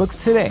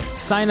sportsbooks today.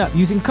 Sign up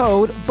using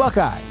code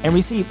Buckeye and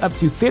receive up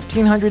to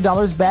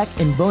 $1,500 back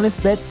in bonus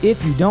bets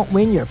if you don't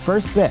win your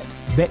first bet.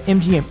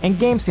 BetMGM and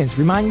GameSense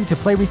remind you to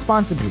play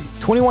responsibly.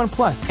 21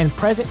 plus and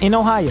present in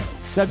Ohio,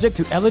 subject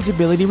to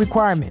eligibility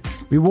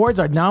requirements. Rewards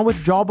are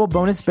non-withdrawable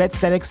bonus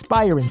bets that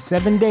expire in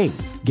 7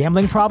 days.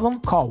 Gambling problem?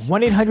 Call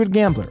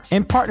 1-800-GAMBLER.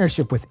 In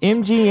partnership with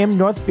MGM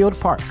Northfield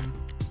Park.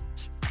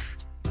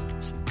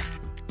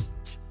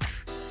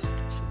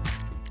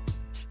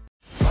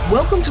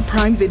 Welcome to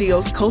Prime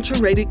Video's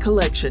culture-rated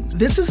collection.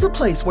 This is the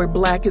place where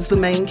Black is the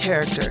main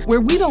character,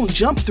 where we don't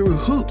jump through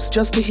hoops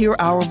just to hear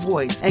our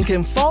voice, and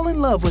can fall in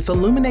love with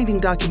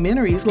illuminating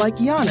documentaries like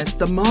Giannis,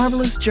 The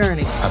Marvelous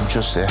Journey. I'm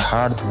just a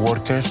hard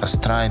worker that's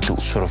trying to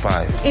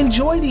survive.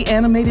 Enjoy the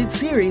animated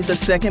series, The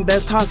Second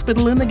Best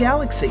Hospital in the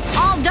Galaxy.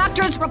 All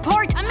doctors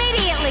report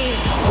immediately.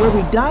 Where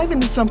we dive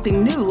into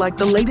something new like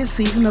the latest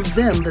season of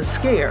Them, The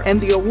Scare,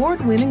 and the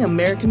award-winning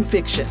American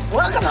Fiction.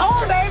 Welcome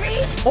home,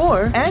 baby.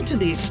 Or add to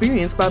the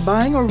experience by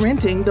buying or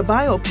renting the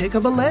biopic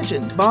of a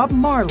legend, Bob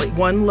Marley,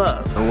 One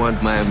Love. I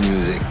want my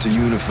music to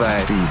unify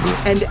people.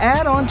 And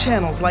add on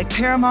channels like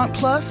Paramount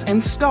Plus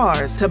and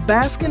Stars to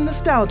bask in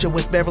nostalgia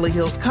with Beverly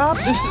Hills Cop.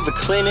 This is the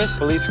cleanest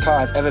police car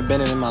I've ever been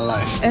in my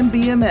life. And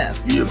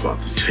BMF. We're about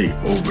to take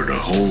over the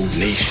whole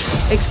nation.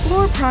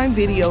 Explore Prime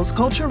Video's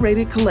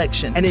culture-rated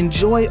collection and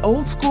enjoy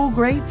old school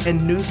greats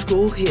and new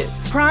school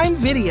hits. Prime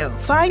Video.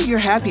 Find your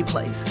happy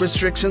place.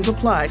 Restrictions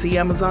apply. See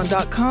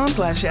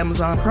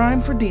Amazon.com/Amazon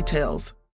Prime for details.